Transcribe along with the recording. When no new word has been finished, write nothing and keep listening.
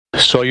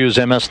Soyuz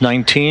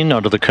MS-19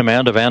 under the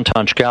command of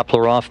Anton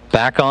Shkaplerov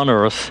back on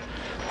Earth,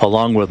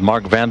 along with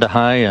Mark Vande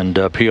Hei and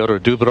Pyotr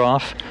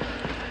Dubrov.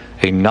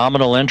 A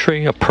nominal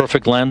entry, a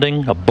perfect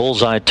landing, a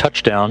bullseye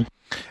touchdown.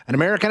 An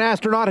American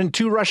astronaut and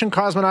 2 Russian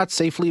cosmonauts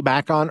safely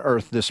back on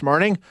Earth this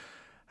morning.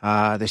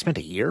 They spent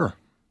a year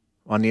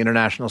on the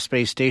International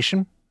Space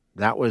Station.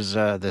 That was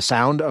the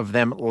sound of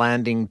them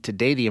landing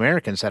today. The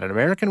Americans set an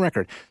American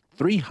record,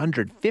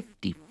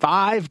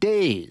 355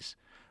 days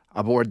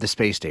aboard the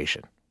space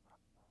station.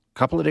 A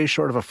couple of days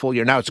short of a full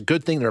year. Now, it's a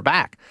good thing they're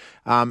back.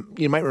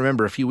 You might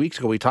remember a few weeks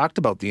ago we talked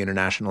about the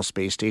International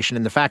Space Station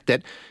and the fact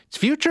that its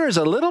future is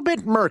a little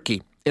bit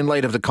murky in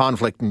light of the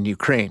conflict in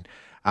Ukraine.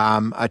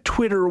 A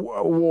Twitter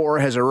war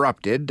has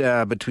erupted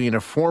between a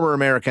former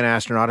American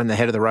astronaut and the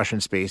head of the Russian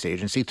Space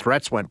Agency.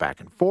 Threats went back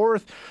and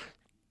forth.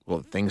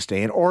 Will things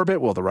stay in orbit?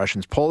 Will the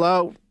Russians pull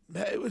out?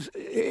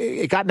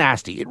 It got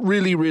nasty. It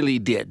really, really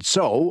did.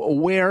 So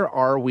where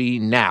are we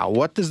now?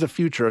 What does the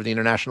future of the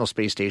International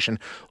Space Station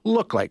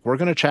look like? We're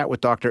going to chat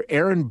with Dr.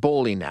 Aaron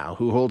Boley now,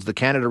 who holds the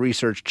Canada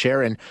Research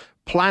Chair in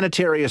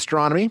Planetary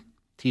Astronomy,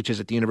 teaches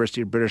at the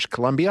University of British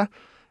Columbia,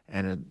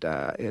 and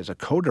is a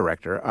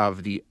co-director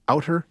of the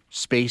Outer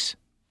Space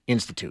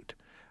Institute.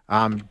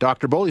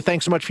 Dr. Boley,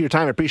 thanks so much for your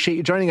time. I appreciate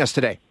you joining us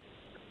today.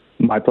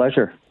 My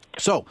pleasure.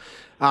 So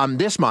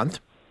this month,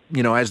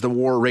 as the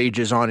war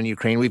rages on in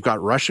Ukraine, we've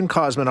got Russian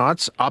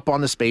cosmonauts up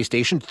on the space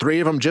station. 3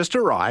 of them just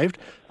arrived.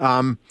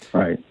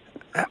 Right.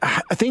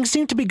 Things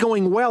seem to be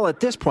going well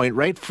at this point,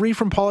 right? Free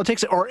from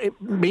politics, or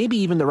maybe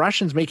even the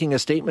Russians making a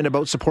statement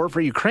about support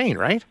for Ukraine,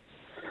 right?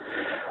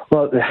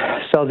 Well,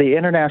 so the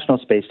International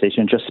Space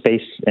Station, just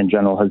space in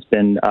general, has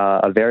been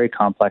a very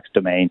complex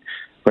domain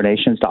for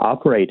nations to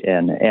operate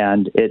in,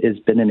 and it has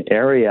been an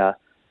area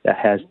that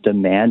has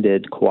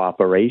demanded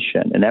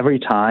cooperation. And every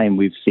time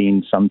we've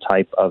seen some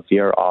type of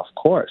veer off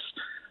course,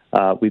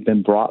 we've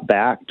been brought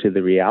back to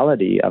the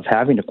reality of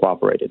having to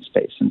cooperate in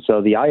space. And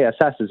so the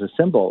ISS is a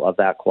symbol of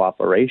that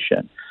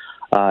cooperation.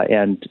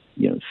 And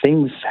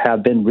things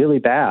have been really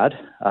bad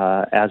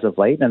as of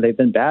late, and they've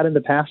been bad in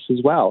the past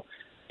as well.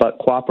 But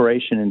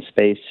cooperation in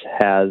space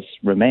has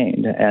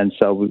remained. And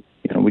so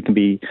we can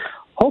be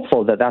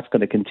hopeful that that's going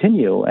to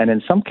continue. And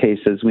in some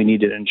cases, we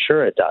need to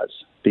ensure it does,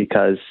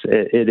 because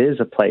it is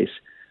a place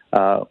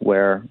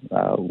where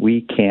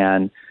we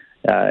can,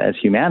 as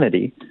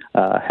humanity,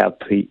 have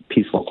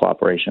peaceful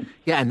cooperation.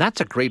 Yeah, and that's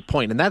a great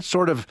point. And that's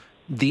sort of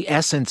the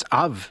essence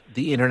of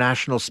the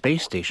International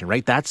Space Station,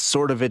 right? That's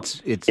sort of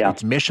its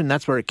mission.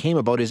 That's where it came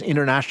about, is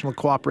international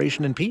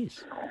cooperation and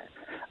peace.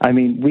 I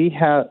mean,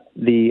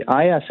 the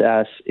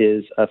ISS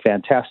is a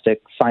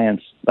fantastic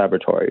science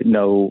laboratory,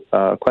 no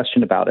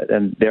question about it.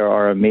 And there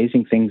are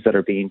amazing things that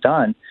are being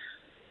done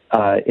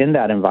in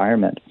that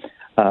environment.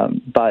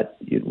 But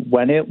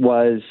when it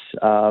was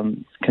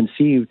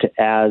conceived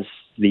as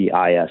the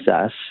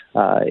ISS,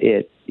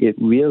 it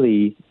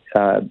really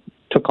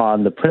took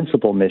on the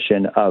principal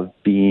mission of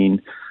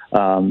being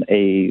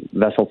a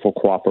vessel for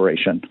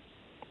cooperation.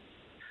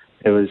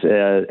 It was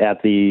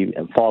at the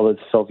fall of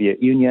the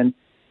Soviet Union,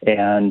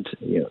 and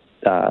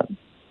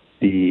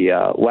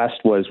the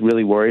West was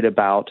really worried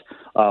about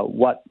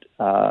what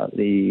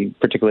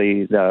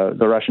particularly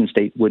the Russian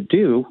state would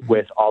do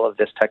with all of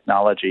this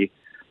technology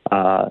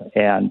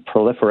and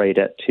proliferate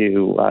it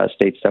to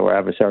states that were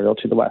adversarial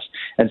to the West.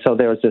 And so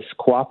there was this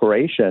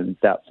cooperation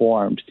that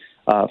formed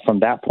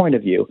from that point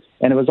of view.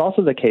 And it was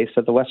also the case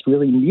that the West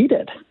really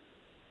needed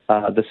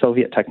the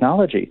Soviet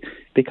technology,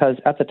 because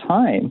at the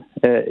time,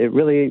 it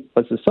really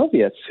was the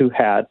Soviets who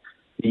had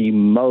the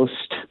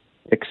most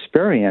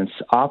experience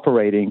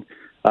operating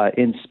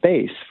in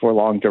space for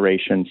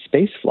long-duration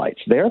space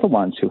flights. They're the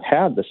ones who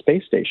had the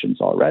space stations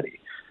already.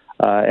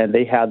 And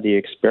they had the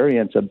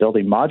experience of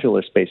building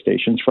modular space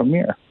stations from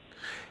Mir.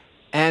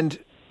 And,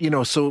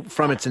 so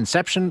from its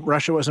inception,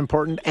 Russia was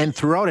important. And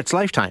throughout its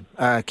lifetime,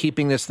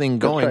 keeping this thing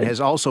going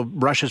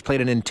Russia's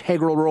played an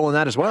integral role in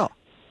that as well.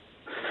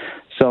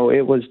 So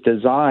it was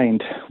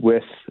designed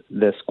with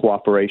this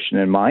cooperation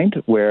in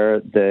mind,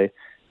 where the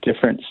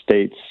different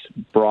states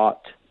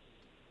brought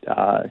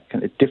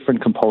kind of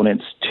different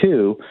components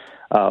to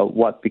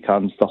what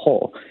becomes the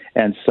whole.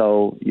 And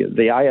so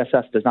the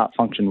ISS does not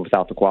function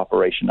without the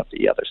cooperation of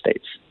the other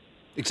states.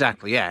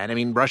 Exactly, yeah. And I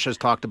mean, Russia's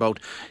talked about,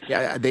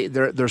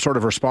 they're sort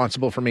of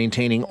responsible for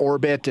maintaining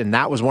orbit, and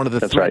that was one of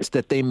the threats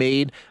that they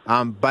made.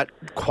 But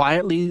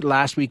quietly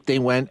last week they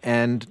went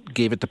and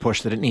gave it the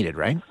push that it needed,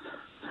 right?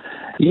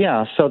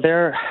 Yeah, so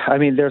there's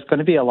going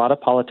to be a lot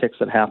of politics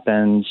that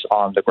happens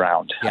on the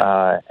ground.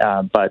 Yeah.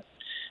 But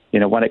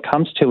when it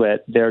comes to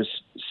it, there's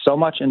so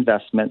much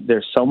investment,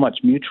 there's so much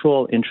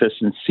mutual interest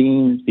in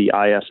seeing the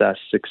ISS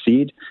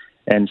succeed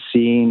and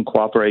seeing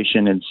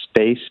cooperation in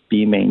space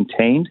be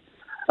maintained,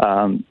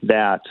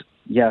 that,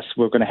 yes,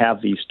 we're going to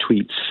have these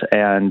tweets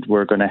and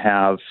we're going to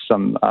have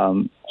some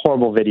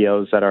horrible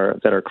videos that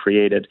are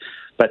created.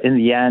 But in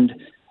the end,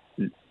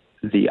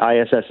 the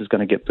ISS is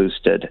going to get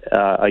boosted.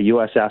 A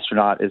U.S.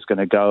 astronaut is going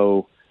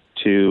to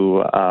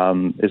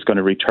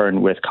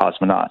return with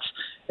cosmonauts.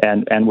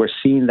 And we're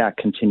seeing that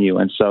continue.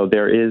 And so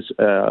there is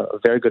a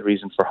very good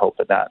reason for hope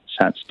in that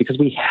sense, because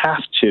we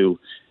have to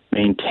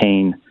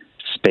maintain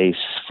space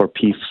for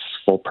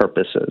peaceful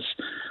purposes.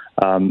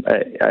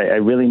 I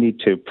really need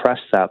to press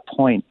that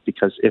point,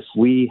 because if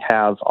we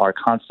have our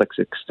conflicts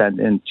extend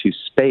into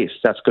space,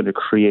 that's going to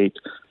create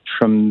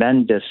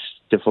tremendous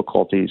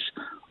difficulties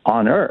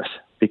on Earth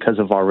because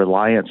of our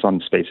reliance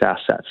on space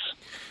assets.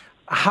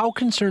 How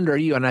concerned are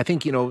you? And I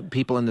think,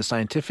 people in the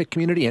scientific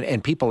community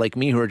and people like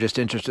me who are just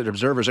interested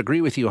observers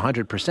agree with you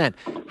 100%.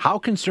 How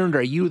concerned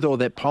are you, though,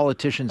 that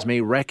politicians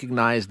may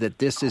recognize that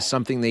this is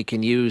something they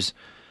can use,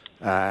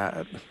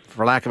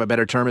 for lack of a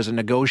better term, as a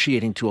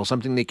negotiating tool,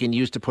 something they can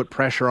use to put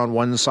pressure on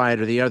one side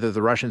or the other,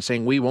 the Russians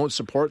saying, we won't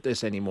support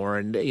this anymore.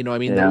 And,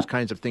 those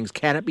kinds of things.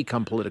 Can it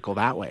become political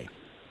that way?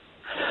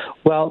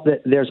 Well,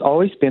 there's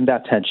always been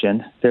that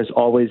tension. There's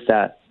always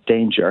that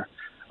danger.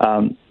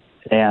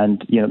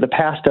 And, the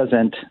past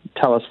doesn't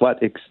tell us what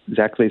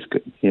exactly is,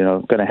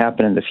 going to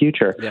happen in the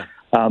future. Yeah.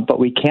 But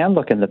we can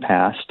look in the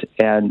past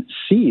and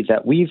see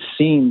that we've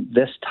seen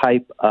this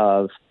type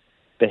of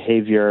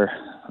behavior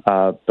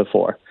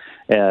before.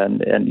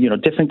 And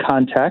different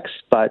contexts,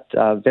 but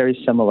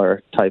very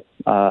similar type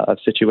of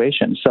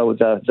situation. So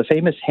the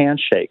famous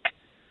handshake,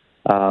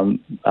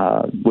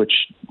 which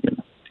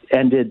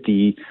ended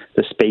the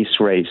space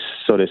race,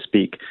 so to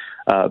speak,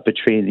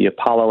 between the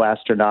Apollo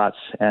astronauts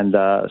and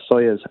the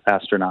Soyuz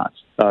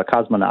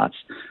cosmonauts.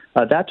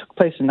 That took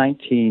place in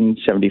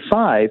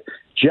 1975,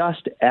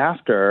 just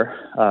after,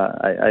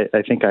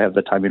 I think I have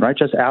the timing right,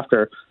 just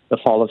after the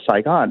fall of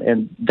Saigon.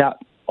 And that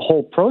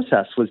whole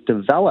process was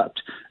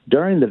developed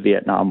during the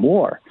Vietnam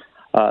War.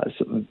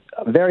 So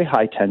very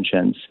high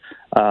tensions.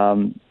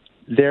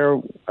 There,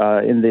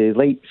 in the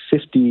late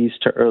 50s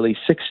to early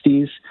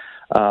 60s,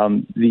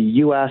 the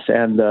U.S.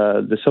 and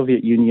the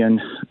Soviet Union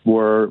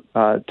were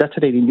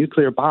detonating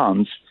nuclear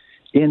bombs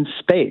in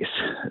space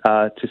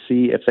to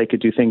see if they could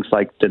do things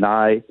like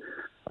deny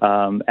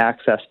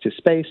access to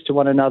space to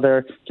one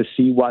another, to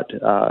see what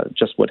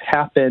just would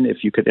happen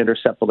if you could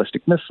intercept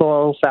ballistic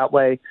missiles that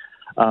way.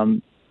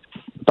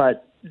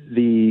 But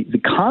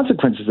the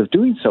consequences of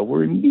doing so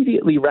were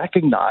immediately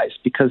recognized,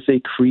 because they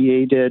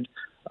created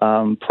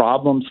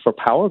problems for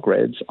power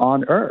grids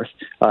on Earth.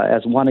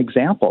 As one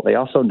example, they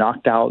also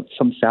knocked out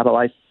some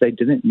satellites they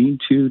didn't mean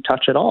to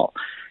touch at all.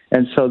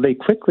 And so they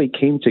quickly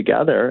came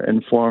together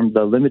and formed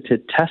the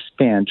Limited Test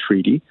Ban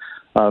Treaty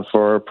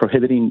for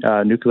prohibiting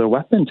nuclear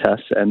weapon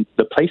tests, and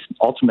the place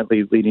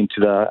ultimately leading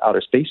to the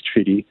Outer Space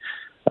Treaty,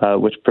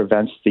 which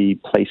prevents the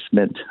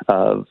placement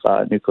of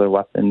nuclear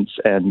weapons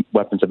and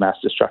weapons of mass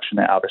destruction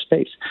in outer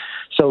space.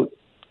 So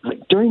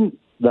during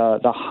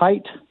the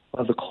height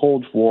of the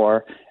Cold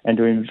War and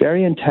during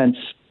very intense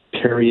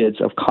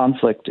periods of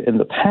conflict in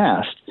the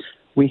past,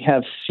 we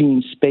have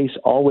seen space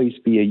always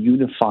be a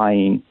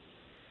unifying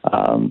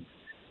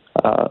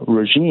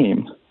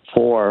regime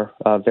for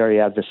very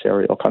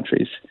adversarial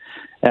countries.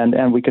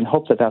 And we can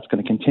hope that that's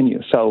going to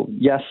continue. So,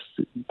 yes,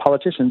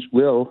 politicians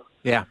will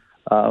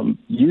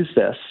use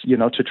this,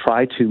 to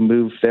try to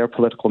move their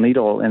political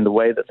needle in the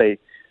way that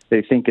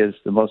they think is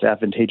the most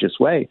advantageous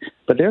way.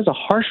 But there's a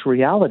harsh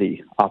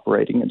reality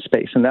operating in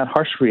space, and that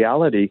harsh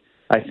reality,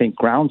 I think,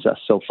 grounds us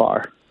so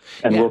far,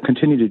 and will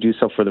continue to do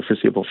so for the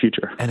foreseeable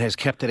future. And has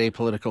kept it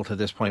apolitical to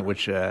this point,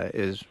 which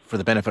is for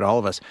the benefit of all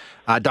of us.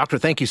 Doctor,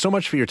 thank you so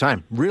much for your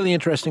time. Really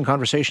interesting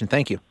conversation.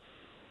 Thank you.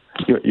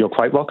 You're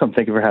quite welcome.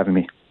 Thank you for having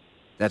me.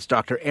 That's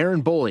Dr.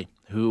 Aaron Boley,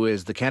 who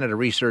is the Canada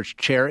Research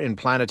Chair in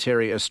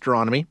Planetary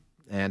Astronomy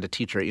and a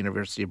teacher at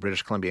University of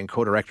British Columbia and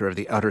co-director of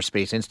the Outer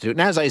Space Institute.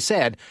 And as I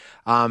said,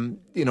 an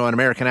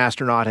American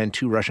astronaut and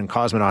 2 Russian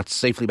cosmonauts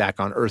safely back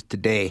on Earth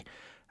today.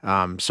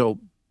 So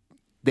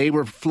they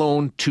were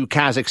flown to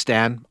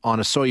Kazakhstan on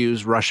a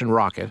Soyuz Russian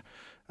rocket,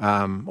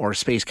 or a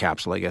space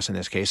capsule, I guess, in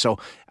this case. So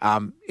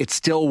it's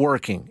still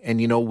working. And,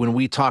 when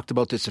we talked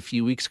about this a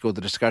few weeks ago, the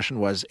discussion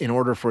was in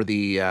order for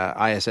the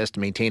ISS to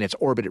maintain its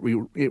orbit,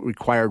 it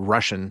required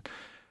Russian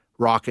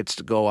rockets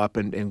to go up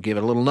and give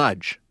it a little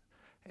nudge.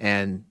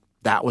 And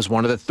that was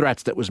one of the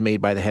threats that was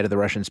made by the head of the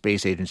Russian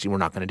Space Agency. We're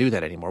not going to do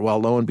that anymore. Well,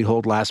 lo and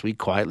behold, last week,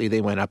 quietly,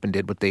 they went up and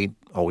did what they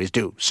always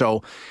do.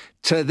 So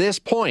to this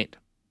point,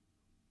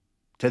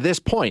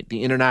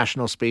 the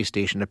International Space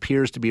Station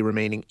appears to be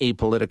remaining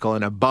apolitical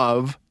and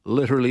above,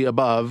 literally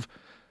above,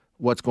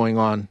 what's going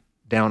on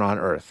down on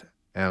Earth.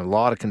 And a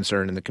lot of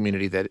concern in the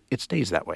community that it stays that way.